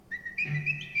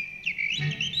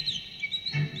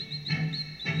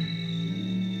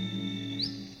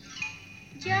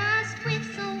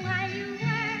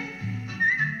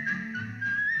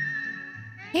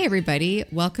Hey, everybody.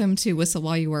 Welcome to Whistle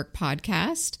While You Work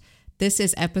podcast. This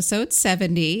is episode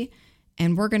 70,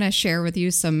 and we're going to share with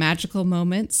you some magical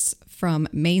moments from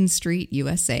Main Street,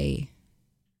 USA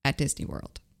at Disney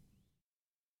World.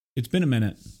 It's been a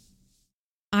minute.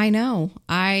 I know.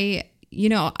 I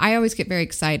always get very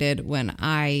excited when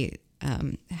I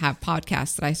have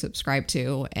podcasts that I subscribe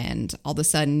to, and all of a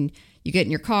sudden you get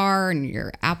in your car and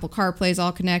your Apple CarPlay is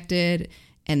all connected,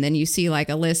 and then you see like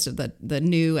a list of the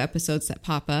new episodes that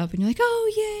pop up, and you're like,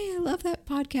 oh, yay, I love that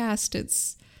podcast.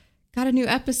 It's got a new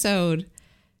episode.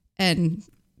 And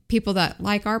people that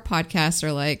like our podcast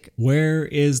are like, where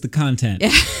is the content?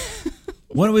 Yeah.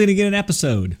 When are we going to get an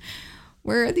episode?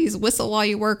 Where are these Whistle While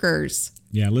You Workers?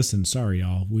 Yeah, listen, sorry,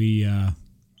 y'all.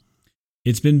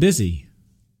 It's been busy.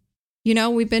 You know,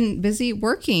 we've been busy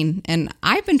working, and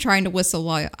I've been trying to whistle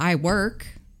while I work.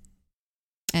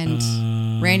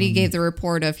 And Randy gave the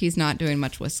report of he's not doing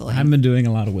much whistling. I haven't been doing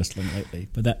a lot of whistling lately,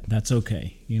 but that's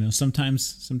okay. You know,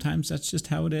 sometimes that's just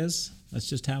how it is. That's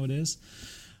just how it is.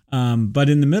 But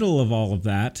in the middle of all of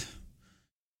that,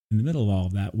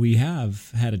 we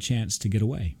have had a chance to get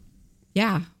away.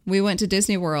 Yeah, we went to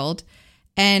Disney World,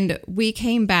 and we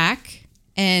came back,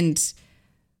 and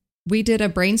we did a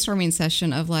brainstorming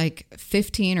session of like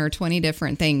 15 or 20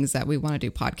 different things that we want to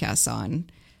do podcasts on,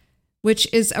 which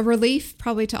is a relief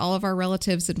probably to all of our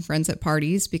relatives and friends at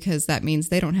parties, because that means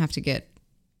they don't have to get,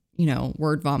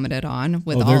 word vomited on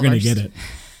with all they're going to get it.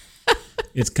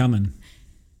 It's coming.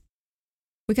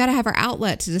 We got to have our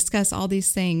outlet to discuss all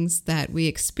these things that we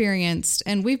experienced,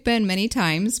 and we've been many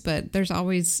times, but there's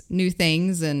always new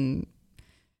things and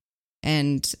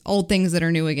old things that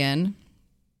are new again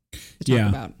to talk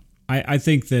about. I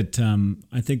think that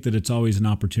it's always an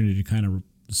opportunity to kind of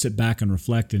sit back and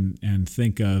reflect and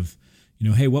think of,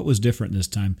 hey, what was different this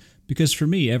time? Because for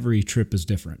me, every trip is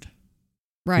different.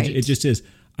 Right. It just is.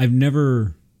 I've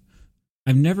never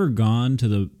gone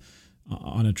to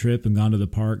on a trip and gone to the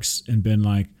parks and been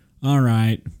like, all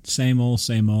right, same old,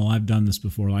 I've done this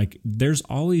before. Like, there's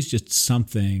always just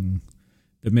something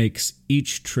that makes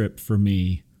each trip for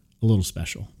me a little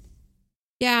special.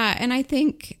 Yeah. And I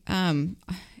think,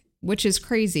 which is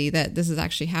crazy that this has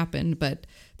actually happened, but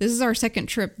this is our second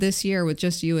trip this year with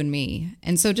just you and me.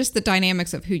 And so just the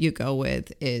dynamics of who you go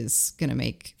with is going to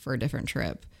make for a different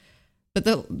trip.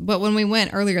 But when we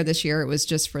went earlier this year, it was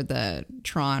just for the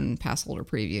Tron pass holder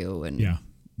preview. And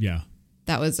yeah.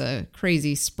 That was a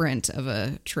crazy sprint of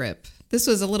a trip. This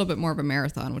was a little bit more of a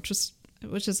marathon, which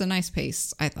is a nice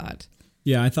pace, I thought.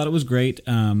 Yeah, I thought it was great.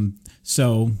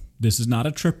 So this is not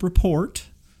a trip report.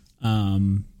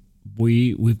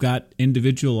 We've got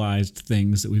individualized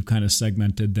things that we've kind of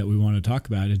segmented that we want to talk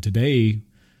about. And today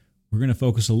we're going to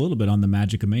focus a little bit on the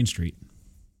magic of Main Street.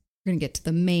 We're going to get to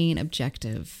the main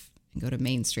objective and go to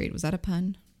Main Street. Was that a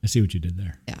pun? I see what you did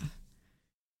there. Yeah.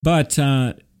 But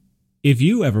if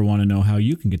you ever want to know how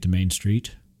you can get to Main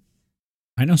Street,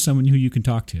 I know someone who you can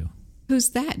talk to. Who's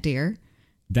that, dear?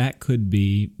 That could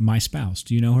be my spouse.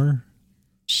 Do you know her?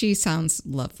 She sounds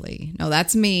lovely. No,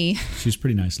 that's me. She's a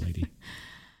pretty nice lady.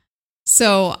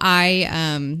 So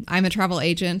I'm a travel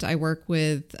agent. I work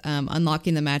with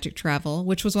Unlocking the Magic Travel,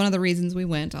 which was one of the reasons we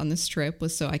went on this trip,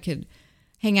 was so I could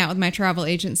hang out with my travel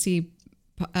agency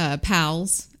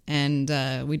pals. And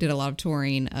we did a lot of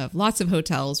touring of lots of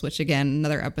hotels, which, again,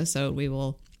 another episode we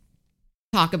will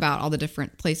talk about all the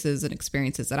different places and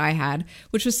experiences that I had,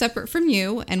 which was separate from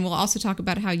you. And we'll also talk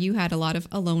about how you had a lot of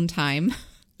alone time.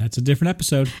 That's a different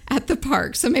episode. At the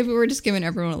park. So maybe we're just giving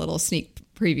everyone a little sneak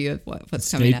preview of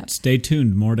what's coming up. Stay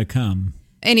tuned. More to come.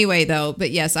 Anyway, though,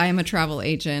 but yes, I am a travel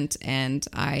agent, and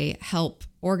I help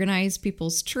organize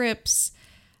people's trips.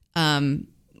 When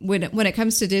it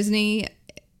comes to Disney,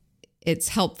 it's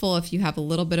helpful if you have a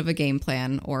little bit of a game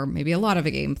plan, or maybe a lot of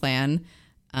a game plan,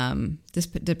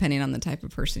 just depending on the type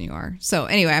of person you are. So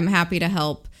anyway, I'm happy to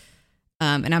help.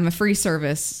 And I'm a free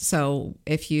service. So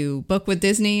if you book with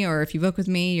Disney or if you book with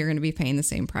me, you're going to be paying the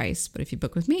same price. But if you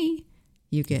book with me,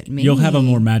 you get me. You'll have a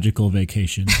more magical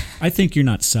vacation. I think you're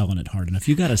not selling it hard enough.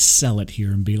 You got to sell it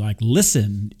here and be like,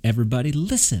 listen, everybody,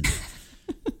 listen.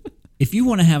 If you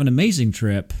want to have an amazing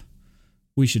trip,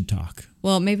 we should talk.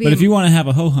 Well, maybe. But if you want to have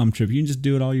a ho-hum trip, you can just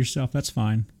do it all yourself. That's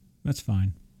fine. That's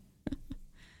fine.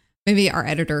 Maybe our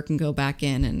editor can go back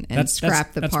in and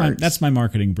scrap the parts. That's my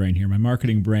marketing brain here. My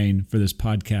marketing brain for this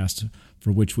podcast,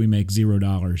 for which we make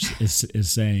 $0,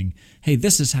 is saying, hey,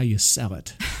 this is how you sell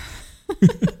it.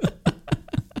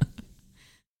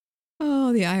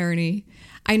 Oh, the irony.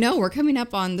 I know we're coming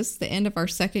up on the end of our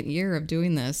second year of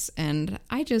doing this. And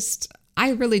I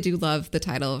really do love the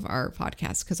title of our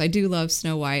podcast, because I do love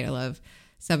Snow White. I love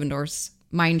Seven Dwarfs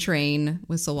Mine Train,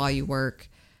 Whistle While You Work.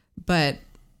 But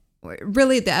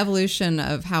really the evolution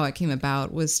of how it came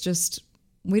about was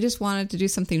we just wanted to do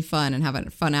something fun and have a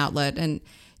fun outlet. And,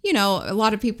 a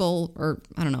lot of people, or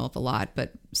I don't know if a lot,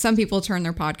 but some people turn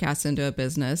their podcasts into a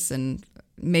business, and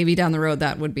maybe down the road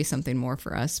that would be something more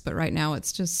for us. But right now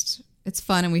it's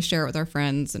fun, and we share it with our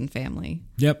friends and family.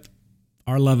 Yep.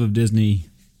 Our love of Disney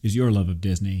is your love of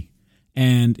Disney.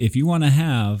 And if you want to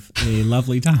have a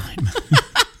lovely time,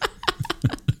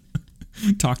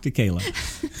 talk to Kayla.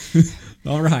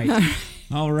 All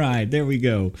right. There we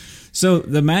go. So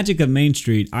the magic of Main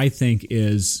Street, I think,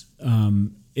 is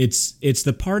it's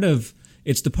the part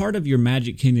of your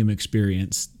Magic Kingdom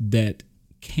experience that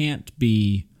can't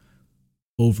be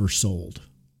oversold.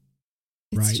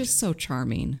 It's just so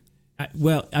charming.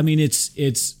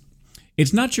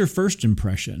 It's not your first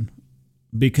impression,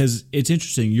 because it's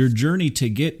interesting. Your journey to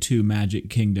get to Magic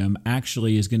Kingdom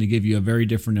actually is going to give you a very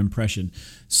different impression.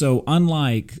 So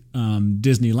unlike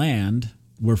Disneyland,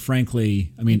 where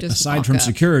frankly, aside from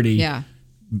security,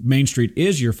 Main Street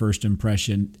is your first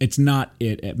impression. It's not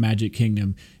it at Magic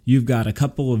Kingdom. You've got a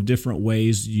couple of different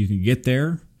ways you can get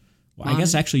there. Well, I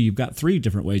guess actually you've got 3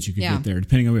 different ways you can get there,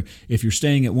 depending on if you're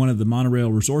staying at one of the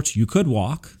monorail resorts, you could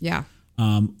walk. Yeah.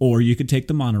 Or you could take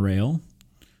the monorail.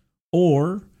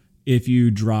 Or if you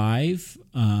drive,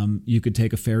 you could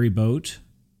take a ferry boat.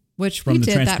 Which from we the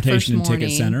did Transportation that first and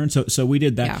Ticket Center. And so we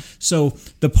did that. Yeah. So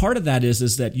the part of that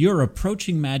is that you're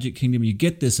approaching Magic Kingdom. You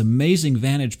get this amazing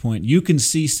vantage point. You can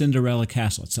see Cinderella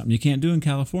Castle. It's something you can't do in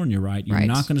California, right? You're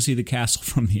not going to see the castle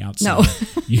from the outside.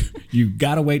 No. you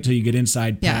got to wait till you get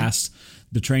inside past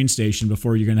the train station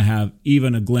before you're going to have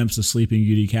even a glimpse of Sleeping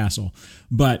Beauty Castle.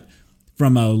 But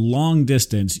from a long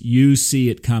distance, you see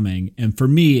it coming. And for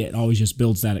me, it always just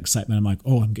builds that excitement. I'm like,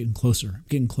 oh, I'm getting closer. I'm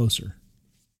getting closer.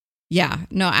 Yeah,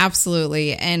 no,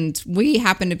 absolutely. And we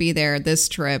happened to be there this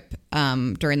trip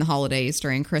during the holidays,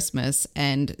 during Christmas.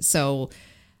 And so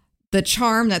the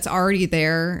charm that's already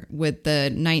there with the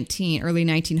early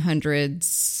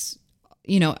 1900s,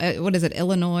 what is it,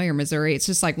 Illinois or Missouri? It's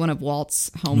just like one of Walt's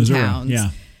hometowns.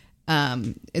 Missouri, yeah.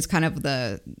 It's kind of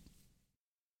the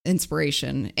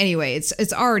inspiration. Anyway,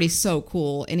 it's already so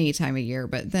cool any time of year.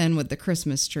 But then with the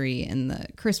Christmas tree and the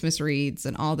Christmas wreaths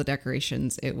and all the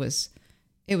decorations, it was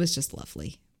just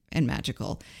lovely and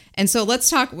magical. And so let's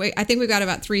talk. I think we've got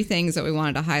about 3 things that we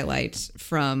wanted to highlight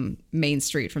from Main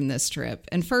Street from this trip.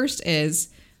 And first is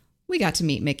we got to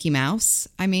meet Mickey Mouse.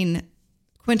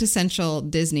 Quintessential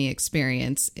Disney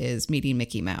experience is meeting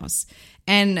Mickey Mouse.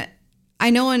 And I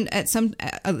know at some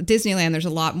Disneyland, there's a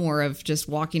lot more of just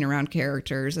walking around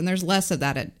characters, and there's less of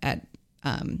that at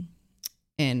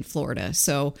in Florida.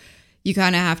 So you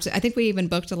kind of have to. I think we even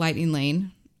booked a Lightning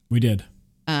Lane. We did.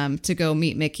 To go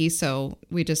meet Mickey. So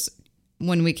we just,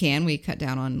 when we can, we cut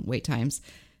down on wait times.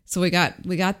 So we got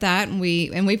that, and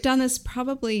we've done this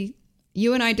probably.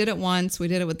 You and I did it once. We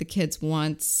did it with the kids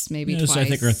once, maybe twice. I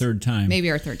think our third time.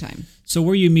 Maybe our third time. So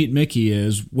where you meet Mickey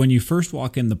is when you first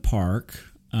walk in the park.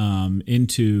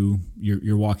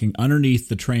 You're walking underneath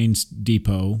the train's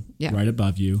depot, right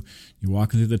above you. You're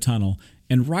walking through the tunnel,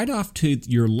 and right off to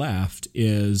your left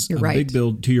is big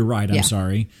build. To your right, I'm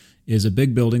sorry, is a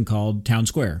big building called Town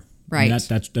Square. Right.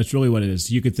 That's really what it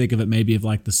is. You could think of it maybe of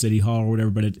like the City Hall or whatever,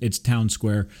 but it's Town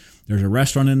Square. There's a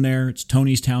restaurant in there. It's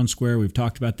Tony's Town Square. We've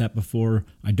talked about that before.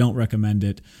 I don't recommend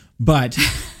it, but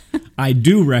I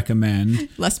do recommend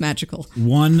less magical.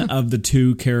 one of the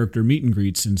 2 character meet and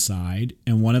greets inside,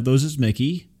 and one of those is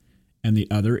Mickey, and the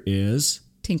other is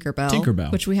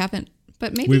Tinkerbell, which we haven't.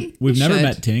 But maybe we've never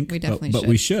met Tink. We definitely but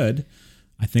we should.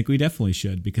 I think we definitely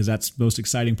should, because that's the most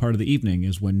exciting part of the evening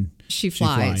is when she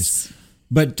flies.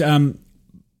 But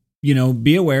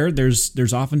be aware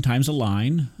there's oftentimes a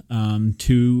line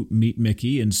to meet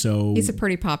Mickey, and so he's a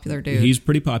pretty popular dude. He's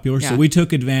pretty popular, so we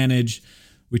took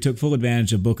full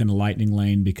advantage of booking a Lightning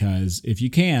Lane, because if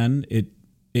you can,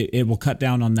 it will cut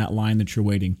down on that line that you're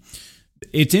waiting.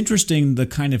 It's interesting the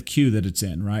kind of queue that it's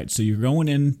in, right? So you're going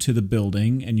into the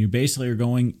building, and you basically are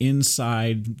going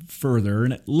inside further,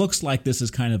 and it looks like this is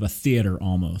kind of a theater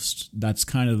almost. That's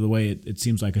kind of the way it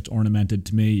seems like it's ornamented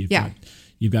to me.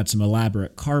 You've got some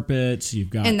elaborate carpets.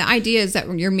 And the idea is that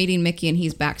when you're meeting Mickey and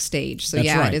he's backstage. So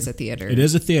right. It is a theater. It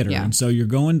is a theater. Yeah. And so you're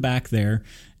going back there,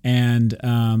 and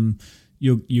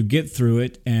you get through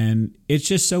it, and it's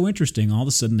just so interesting. All of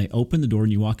a sudden they open the door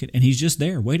and you walk in, and he's just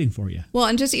there waiting for you. Well,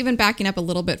 and just even backing up a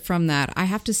little bit from that, I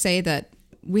have to say that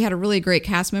we had a really great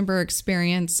cast member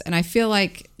experience, and I feel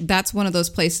like that's one of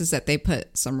those places that they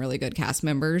put some really good cast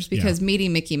members, because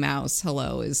meeting Mickey Mouse,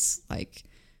 is like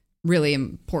really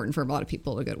important for a lot of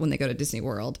people to go when they go to Disney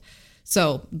World.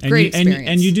 So great experience.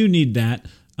 And you do need that.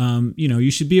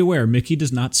 You should be aware Mickey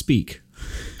does not speak.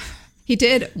 He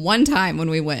did one time when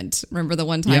we went. Remember the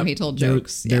one time he told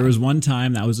jokes? There was one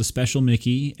time that was a special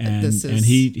Mickey, and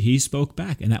he spoke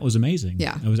back, and that was amazing.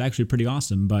 Yeah, it was actually pretty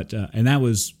awesome. But and that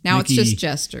was now Mickey, it's just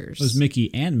gestures. It was Mickey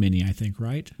and Minnie, I think,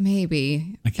 right?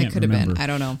 Maybe I can't could remember. Have been. I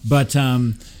don't know. But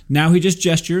now he just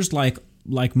gestures like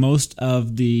most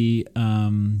of the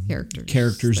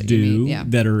characters do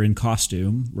that are in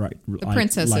costume, right? The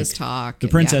princesses talk. The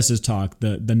princesses talk.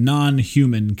 The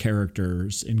non-human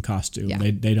characters in costume,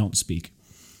 they don't speak,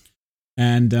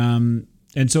 and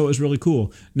so it was really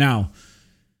cool. Now,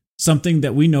 something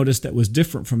that we noticed that was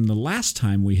different from the last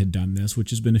time we had done this, which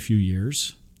has been a few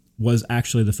years, was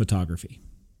actually the photography.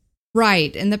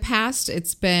 Right. In the past,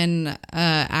 it's been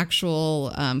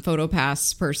actual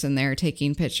PhotoPass person there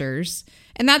taking pictures.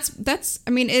 And that's, I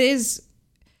mean,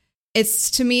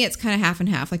 to me, it's kind of half and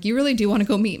half. Like, you really do want to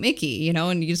go meet Mickey,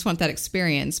 and you just want that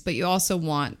experience, but you also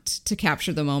want to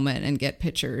capture the moment and get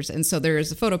pictures. And so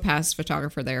there's a PhotoPass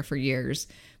photographer there for years,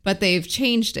 but they've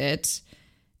changed it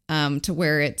to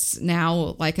where it's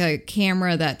now like a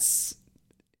camera that's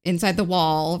inside the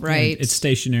wall, right? It's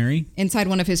stationary. Inside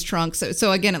one of his trunks.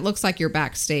 So again, it looks like you're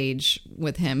backstage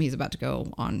with him. He's about to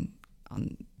go on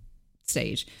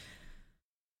stage.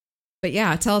 But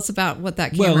yeah, tell us about what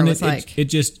that camera was like. It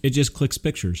just clicks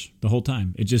pictures the whole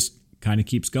time. It just kind of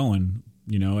keeps going.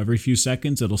 Every few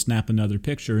seconds it'll snap another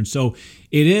picture. And so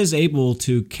it is able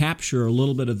to capture a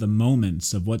little bit of the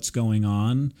moments of what's going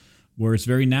on, where it's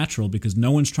very natural because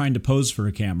no one's trying to pose for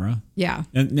a camera. Yeah.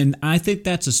 And I think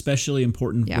that's especially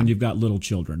important when you've got little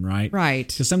children, right? Right.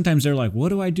 Because sometimes they're like, what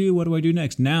do I do? What do I do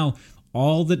next? Now,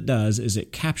 all that does is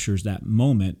it captures that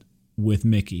moment with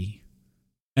Mickey.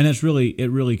 And it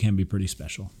really can be pretty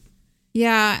special.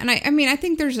 Yeah. And I mean, I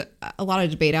think there's a lot of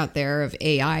debate out there of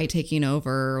AI taking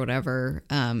over or whatever.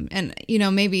 And,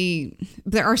 maybe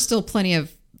there are still plenty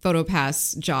of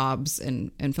PhotoPass jobs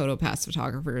and PhotoPass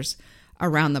photographers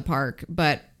around the park,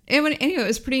 but it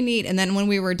was pretty neat. And then when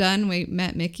we were done, we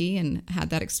met Mickey and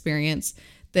had that experience.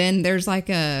 Then there's like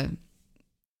a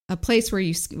place where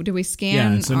we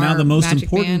scan. Yeah. So now the most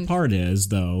important band. part is,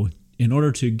 though, in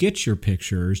order to get your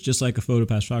pictures, just like a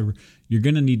PhotoPass photographer, you're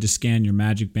going to need to scan your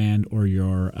Magic Band or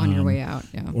your on your way out,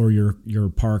 or your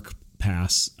park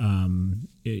pass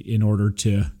in order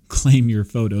to claim your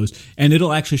photos, and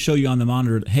it'll actually show you on the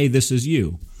monitor, hey, this is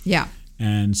you. Yeah.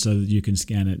 And so you can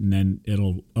scan it, and then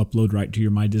it'll upload right to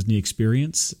your My Disney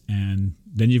experience, and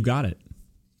then you've got it.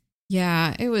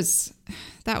 Yeah,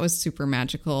 that was super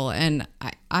magical, and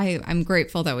I'm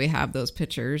grateful that we have those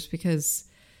pictures because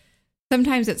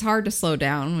sometimes it's hard to slow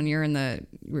down when you're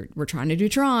we're trying to do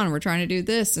Tron, we're trying to do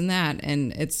this and that,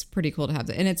 and it's pretty cool to have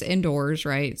that. And it's indoors,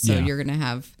 right? So you're going to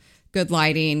have good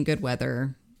lighting, good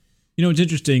weather. What's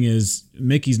interesting is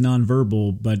Mickey's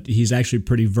nonverbal, but he's actually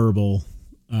pretty verbal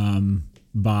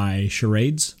by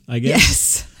charades, I guess.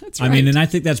 Yes, that's right. I mean, and I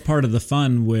think that's part of the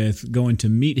fun with going to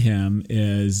meet him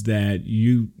is that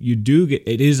you do get,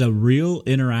 it is a real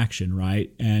interaction,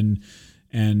 right? And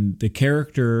the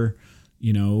character,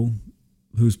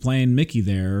 who's playing Mickey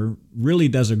there really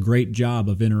does a great job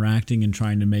of interacting and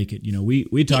trying to make it,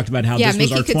 we talked about how this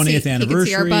was our 20th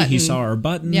anniversary. He saw our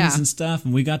buttons and stuff,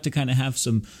 and we got to kind of have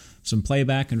some play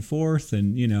back and forth,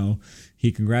 and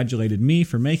he congratulated me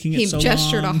for making it so long. He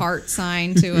gestured a heart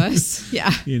sign to us. Yeah.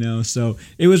 So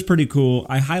it was pretty cool.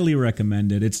 I highly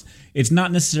recommend it. It's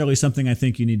not necessarily something I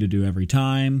think you need to do every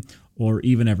time or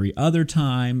even every other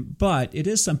time, but it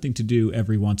is something to do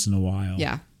every once in a while.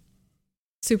 Yeah.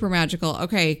 Super magical.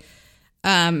 Okay.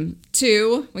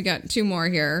 We got two more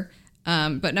here.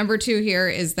 But number 2 here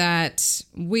is that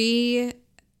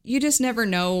you just never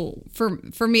know.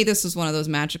 For me, this was one of those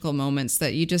magical moments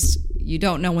that you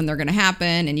don't know when they're going to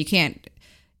happen, and it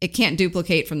can't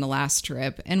duplicate from the last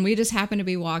trip. And we just happened to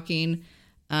be walking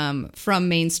from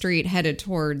Main Street headed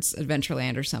towards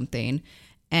Adventureland or something.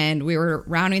 And we were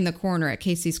rounding the corner at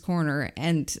Casey's Corner,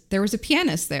 and there was a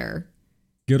pianist there.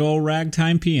 Good old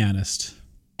ragtime pianist.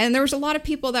 And there was a lot of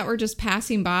people that were just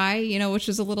passing by, which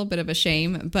is a little bit of a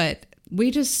shame, but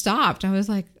we just stopped. I was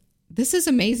like, this is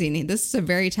amazing. This is a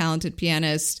very talented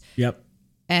pianist. Yep.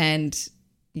 And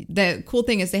the cool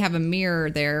thing is they have a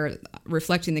mirror there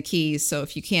reflecting the keys. So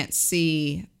if you can't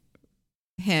see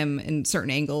him in certain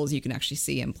angles, you can actually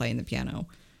see him playing the piano.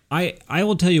 I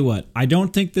will tell you what, I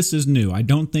don't think this is new. I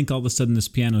don't think all of a sudden this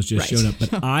piano's just showed up,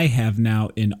 but I have now,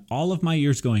 in all of my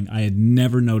years going, I had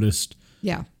never noticed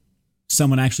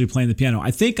someone actually playing the piano.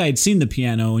 I think I had seen the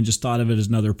piano and just thought of it as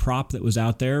another prop that was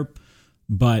out there.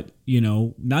 But,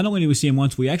 not only did we see him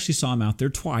once, we actually saw him out there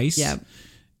twice. Yep.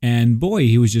 And boy,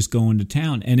 he was just going to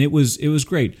town. And it was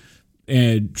great.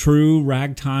 true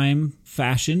ragtime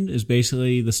fashion is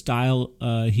basically the style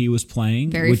he was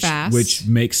playing. Very fast. Which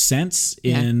makes sense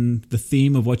in the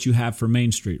theme of what you have for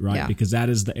Main Street, right? Yeah. Because that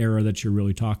is the era that you're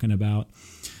really talking about.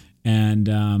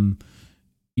 And,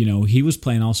 he was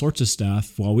playing all sorts of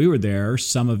stuff while we were there.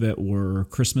 Some of it were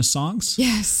Christmas songs.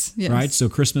 Yes. Right? So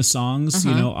Christmas songs, a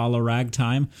la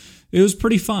ragtime. It was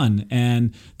pretty fun.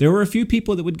 And there were a few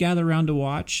people that would gather around to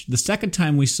watch. The second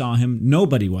time we saw him,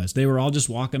 nobody was. They were all just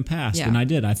walking past. Yeah.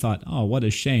 And I thought, oh, what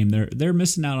a shame. They're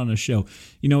missing out on a show.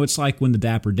 It's like when the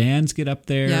Dapper Dans get up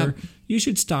there. Yep. You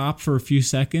should stop for a few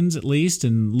seconds at least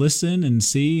and listen and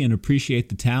see and appreciate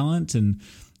the talent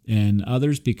and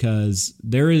others, because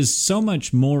there is so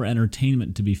much more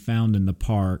entertainment to be found in the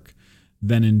park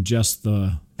than in just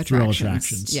the thrill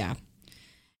attractions. Yeah.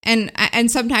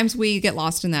 And sometimes we get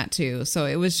lost in that too. So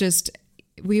it was just,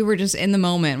 we were just in the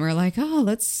moment. We're like, oh,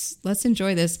 let's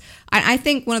enjoy this. I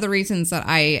think one of the reasons that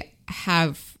I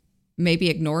have maybe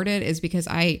ignored it is because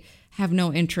I have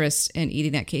no interest in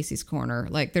eating at Casey's Corner.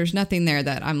 Like, there's nothing there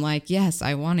that I'm like, yes,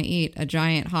 I want to eat a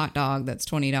giant hot dog that's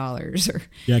 $20. Or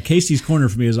yeah, Casey's Corner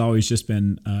for me has always just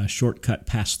been a shortcut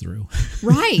pass through.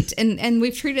 Right. And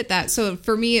we've treated that. So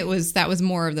for me, that was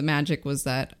more of the magic, was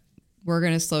that we're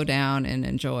going to slow down and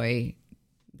enjoy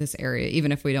this area,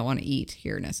 even if we don't want to eat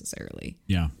here necessarily.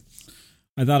 Yeah.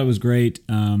 I thought it was great.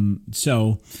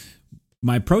 So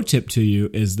my pro tip to you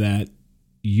is that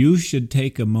you should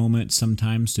take a moment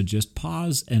sometimes to just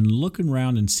pause and look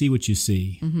around and see what you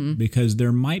see, because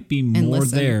there might be more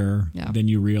there than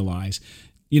you realize.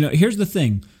 Here's the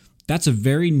thing. That's a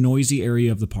very noisy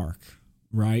area of the park,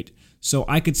 right? So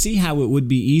I could see how it would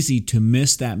be easy to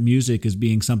miss that music as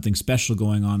being something special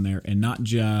going on there and not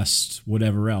just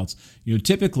whatever else.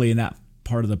 Typically in that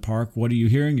part of the park, what are you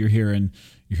hearing? You're hearing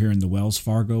the Wells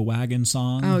Fargo wagon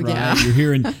song. Oh, right? yeah.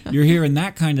 You're hearing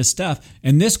that kind of stuff.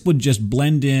 And this would just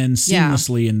blend in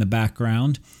seamlessly in the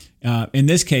background. In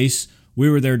this case,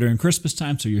 we were there during Christmas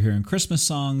time, so you're hearing Christmas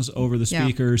songs over the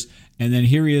speakers. And then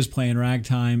here he is playing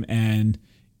ragtime, and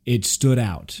it stood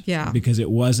out because it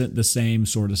wasn't the same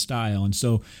sort of style. And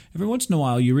so every once in a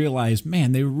while you realize,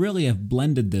 man, they really have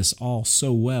blended this all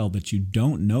so well that you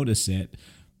don't notice it.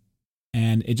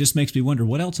 And it just makes me wonder,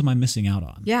 what else am I missing out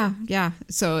on? Yeah, yeah.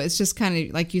 So it's just kind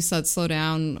of, like you said, slow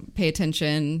down, pay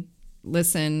attention,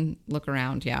 listen, look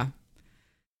around. Yeah.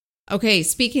 Okay,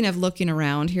 speaking of looking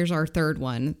around, here's our third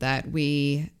one that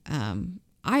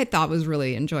I thought was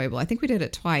really enjoyable. I think we did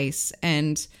it twice,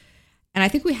 and I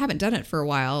think we haven't done it for a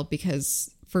while because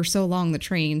for so long the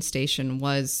train station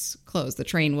was closed. The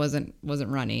train wasn't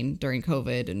running during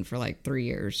COVID, and for like 3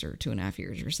 years or 2.5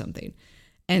 years or something.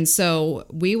 And so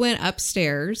we went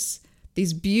upstairs,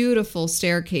 these beautiful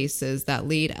staircases that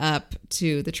lead up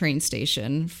to the train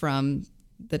station from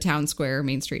the town square,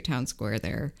 Main Street Town Square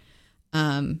there.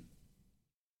 And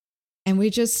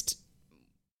we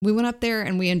went up there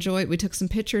and we took some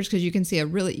pictures, because you can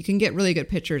get really good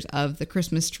pictures of the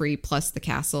Christmas tree plus the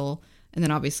castle, and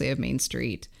then obviously of Main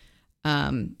Street.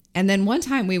 And then one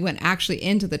time we went actually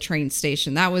into the train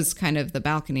station. That was kind of the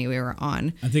balcony we were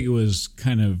on. I think it was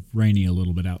kind of rainy a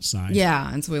little bit outside.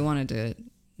 Yeah, and so we wanted to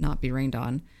not be rained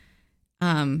on.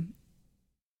 And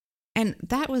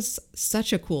that was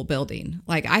such a cool building.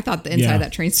 Like, I thought the inside of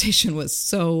that train station was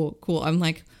so cool. I'm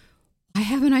like, why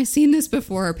haven't I seen this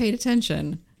before or paid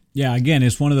attention? Yeah, again,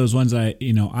 it's one of those ones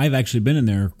I've actually been in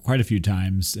there quite a few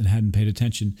times and hadn't paid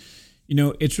attention.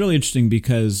 It's really interesting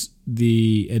because at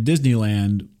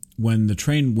Disneyland, when the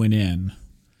train went in,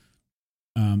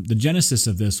 the genesis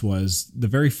of this was the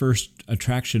very first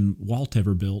attraction Walt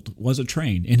ever built was a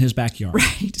train in his backyard.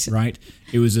 Right.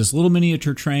 It was this little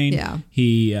miniature train. Yeah.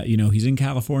 He, he's in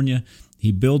California.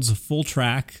 He builds a full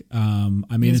track.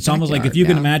 It's almost like if you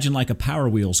can imagine like a Power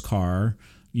Wheels car,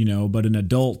 but an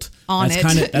adult.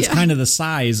 That's kind of the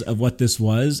size of what this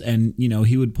was. And,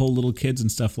 he would pull little kids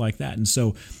and stuff like that. And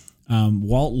so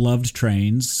Walt loved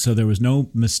trains, so there was no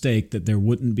mistake that there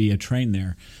wouldn't be a train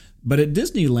there. But at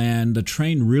Disneyland, the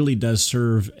train really does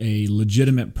serve a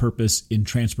legitimate purpose in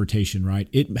transportation, right?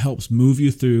 It helps move you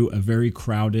through a very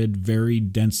crowded, very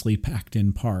densely packed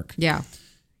in park. Yeah.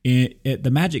 At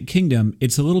the Magic Kingdom,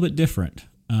 it's a little bit different.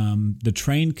 The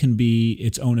train can be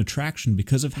its own attraction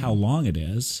because of how long it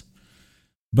is,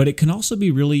 but it can also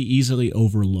be really easily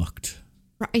overlooked.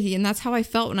 Right, and that's how I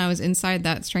felt when I was inside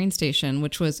that train station,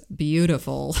 which was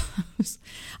beautiful.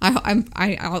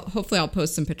 Hopefully I'll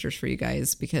post some pictures for you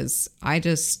guys, because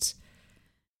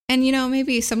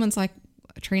maybe someone's like,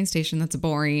 a train station, that's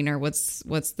boring, or what's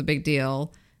the big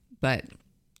deal? But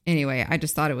anyway, I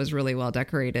just thought it was really well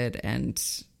decorated and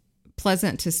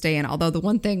pleasant to stay in. Although the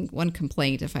one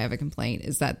complaint, if I have a complaint,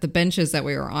 is that the benches that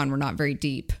we were on were not very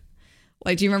deep.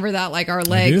 Like, do you remember that? Like our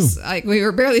legs, like we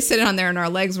were barely sitting on there and our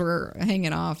legs were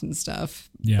hanging off and stuff.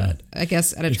 Yeah. But I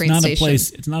guess at a train station.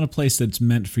 It's not a place that's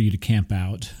meant for you to camp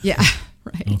out. Yeah.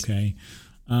 Right. Okay.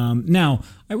 Now,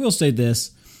 I will say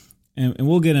this, and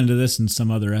we'll get into this in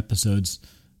some other episodes.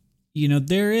 You know,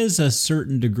 there is a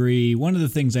certain degree. One of the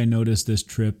things I noticed this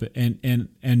trip,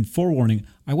 and forewarning,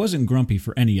 I wasn't grumpy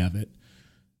for any of it,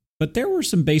 but there were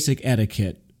some basic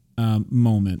etiquette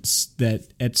moments that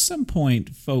at some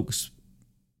point, folks,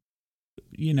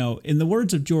 you know, in the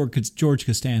words of George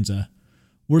Costanza,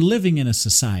 we're living in a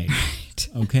society. Right.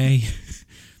 Okay.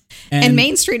 And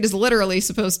Main Street is literally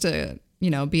supposed to, you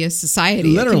know, be a society,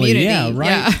 literally, a community. Yeah,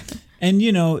 right. Yeah. And,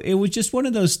 you know, it was just one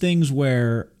of those things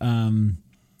where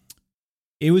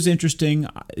it was interesting.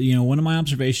 You know, one of my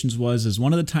observations was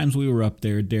one of the times we were up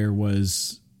there, there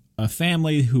was a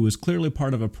family who was clearly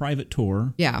part of a private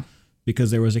tour. Yeah. Because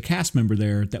there was a cast member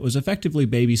there that was effectively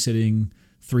babysitting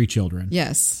 3 children.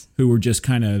 Yes. Who were just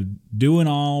kind of doing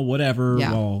all whatever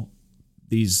yeah. while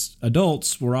these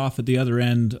adults were off at the other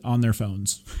end on their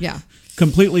phones. Yeah.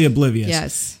 Completely oblivious.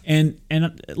 Yes. And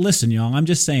listen, y'all, I'm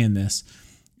just saying this.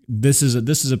 This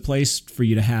is a place for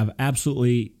you to have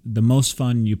absolutely the most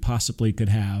fun you possibly could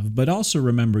have, but also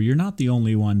remember you're not the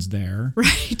only ones there.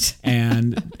 Right.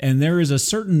 and there is a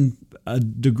certain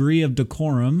degree of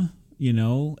decorum, you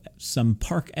know, some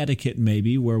park etiquette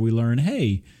maybe where we learn,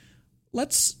 hey,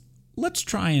 let's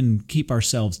try and keep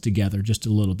ourselves together just a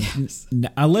little bit. Yes.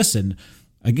 Now listen,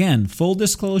 again, full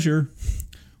disclosure,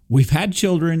 we've had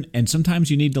children, and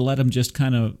sometimes you need to let them just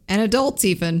kind of... And adults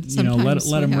even. Sometimes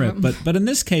you know, let them rip. But in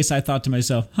this case, I thought to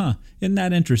myself, isn't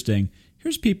that interesting?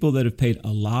 Here's people that have paid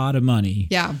a lot of money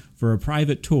for a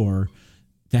private tour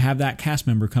to have that cast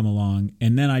member come along,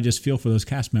 and then I just feel for those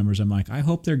cast members. I'm like, I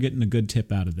hope they're getting a good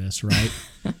tip out of this, right?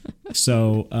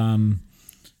 So,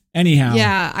 anyhow.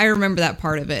 Yeah, I remember that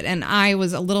part of it, and I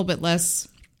was a little bit less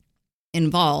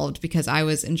involved because I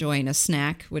was enjoying a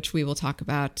snack, which we will talk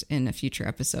about in a future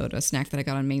episode, a snack that I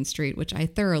got on Main Street, which I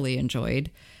thoroughly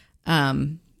enjoyed.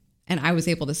 And I was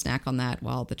able to snack on that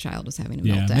while the child was having a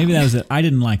meltdown. Maybe that was it. I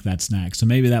didn't like that snack, so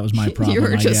maybe that was my problem. You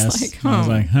were just I guess. like, I was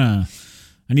like,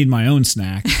 I need my own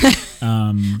snack.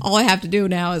 All I have to do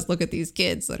now is look at these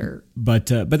kids that are. But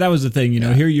that was the thing, you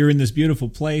know. Here you're in this beautiful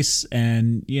place,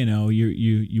 and you know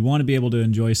you want to be able to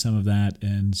enjoy some of that,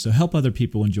 and so help other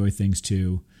people enjoy things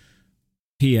too.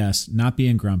 P.S. Not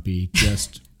being grumpy,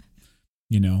 just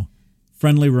you know,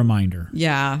 friendly reminder.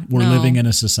 Yeah, we're living in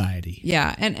a society.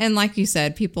 Yeah, and like you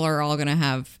said, people are all going to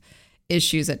have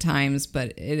issues at times, but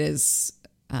it is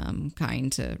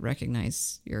kind to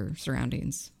recognize your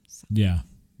surroundings. So.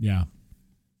 Yeah.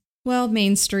 Well,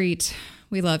 Main Street,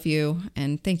 we love you,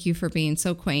 and thank you for being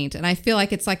so quaint. And I feel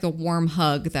like it's like a warm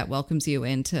hug that welcomes you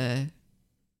into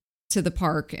the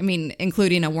park. I mean,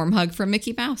 including a warm hug from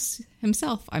Mickey Mouse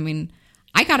himself. I mean,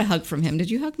 I got a hug from him.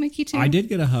 Did you hug Mickey too? I did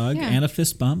get a hug and a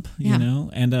fist bump, you know,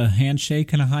 and a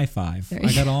handshake and a high five.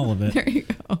 I got all of it. There you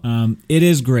go. It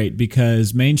is great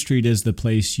because Main Street is the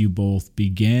place you both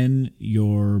begin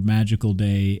your magical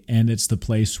day, and it's the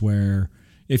place where,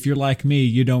 if you're like me,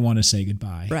 you don't want to say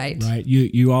goodbye. Right.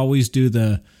 You always do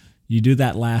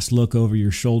that last look over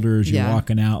your shoulder as you're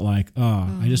walking out, like,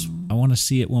 I want to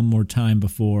see it one more time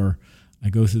before I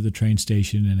go through the train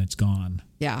station and it's gone.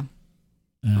 Yeah.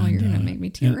 And, you're going to make me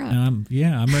tear up. I'm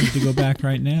ready to go back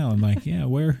right now. I'm like,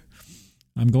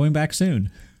 I'm going back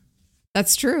soon.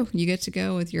 That's true. You get to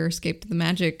go with your Escape to the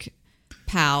Magic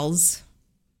pals,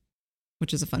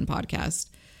 which is a fun podcast.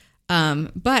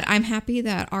 But I'm happy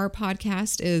that our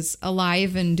podcast is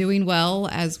alive and doing well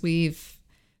as we've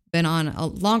been on a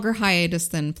longer hiatus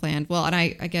than planned. Well, and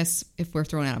I guess if we're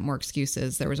throwing out more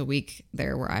excuses, there was a week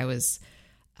there where I was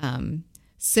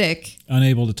sick.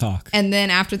 Unable to talk. And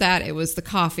then after that, it was the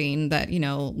coughing that, you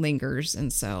know, lingers.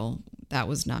 And so that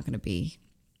was not going to be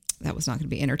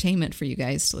entertainment for you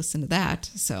guys to listen to that.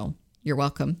 So you're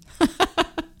welcome.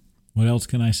 What else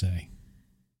can I say?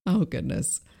 Oh,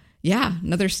 goodness. Yeah,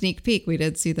 another sneak peek. We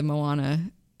did see the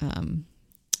Moana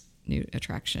new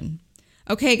attraction.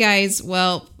 Okay, guys.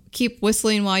 Well, keep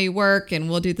whistling while you work, and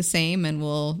we'll do the same, and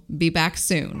we'll be back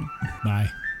soon. Bye.